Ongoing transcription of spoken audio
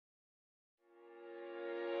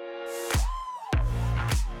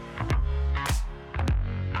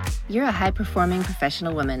You're a high-performing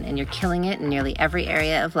professional woman and you're killing it in nearly every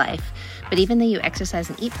area of life. But even though you exercise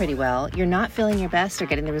and eat pretty well, you're not feeling your best or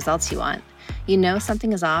getting the results you want. You know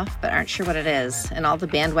something is off, but aren't sure what it is, and all the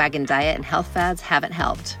bandwagon diet and health fads haven't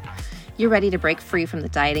helped. You're ready to break free from the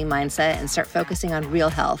dieting mindset and start focusing on real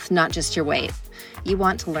health, not just your weight. You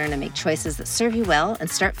want to learn to make choices that serve you well and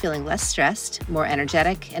start feeling less stressed, more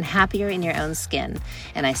energetic, and happier in your own skin.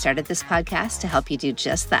 And I started this podcast to help you do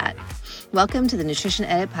just that. Welcome to the Nutrition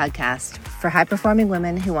Edit podcast for high-performing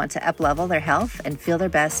women who want to uplevel their health and feel their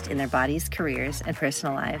best in their bodies, careers, and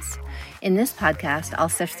personal lives. In this podcast, I'll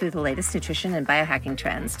sift through the latest nutrition and biohacking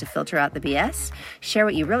trends to filter out the BS, share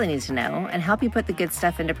what you really need to know, and help you put the good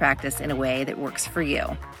stuff into practice in a way that works for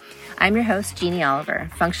you. I'm your host, Jeannie Oliver,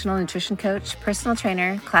 functional nutrition coach, personal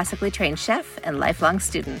trainer, classically trained chef, and lifelong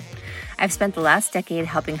student. I've spent the last decade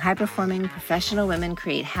helping high-performing professional women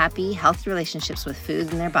create happy, healthy relationships with food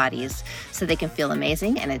and their bodies so they can feel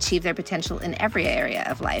amazing and achieve their potential in every area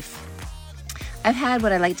of life. I've had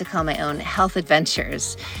what I like to call my own health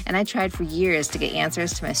adventures, and I tried for years to get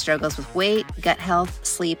answers to my struggles with weight, gut health,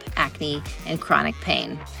 sleep, acne, and chronic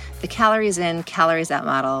pain. The calories in, calories out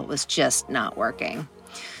model was just not working.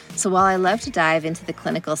 So while I love to dive into the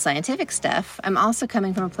clinical scientific stuff, I'm also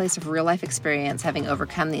coming from a place of real life experience having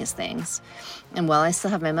overcome these things. And while I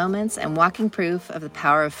still have my moments, I'm walking proof of the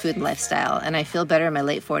power of food and lifestyle, and I feel better in my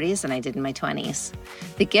late 40s than I did in my 20s.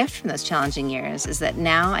 The gift from those challenging years is that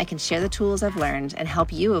now I can share the tools I've learned and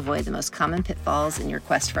help you avoid the most common pitfalls in your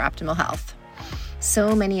quest for optimal health.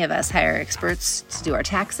 So many of us hire experts to do our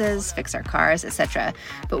taxes, fix our cars, etc.,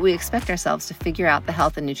 but we expect ourselves to figure out the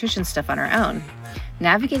health and nutrition stuff on our own.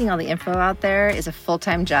 Navigating all the info out there is a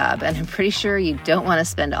full-time job, and I'm pretty sure you don't want to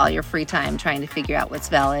spend all your free time trying to figure out what's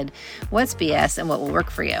valid, what's BS, and what will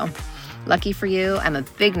work for you. Lucky for you, I'm a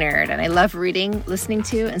big nerd, and I love reading, listening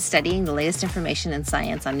to, and studying the latest information and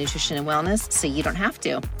science on nutrition and wellness, so you don't have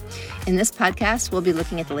to. In this podcast, we'll be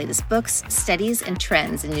looking at the latest books, studies, and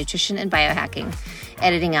trends in nutrition and biohacking,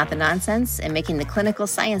 editing out the nonsense and making the clinical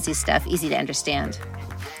sciencey stuff easy to understand.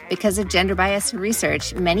 Because of gender bias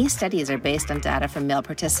research, many studies are based on data from male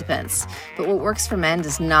participants, but what works for men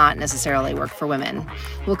does not necessarily work for women.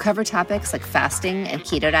 We'll cover topics like fasting and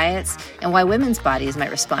keto diets and why women's bodies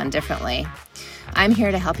might respond differently. I'm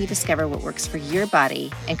here to help you discover what works for your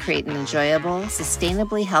body and create an enjoyable,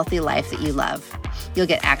 sustainably healthy life that you love. You'll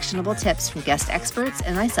get actionable tips from guest experts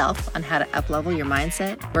and myself on how to uplevel your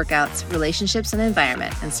mindset, workouts, relationships, and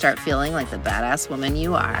environment and start feeling like the badass woman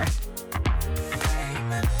you are.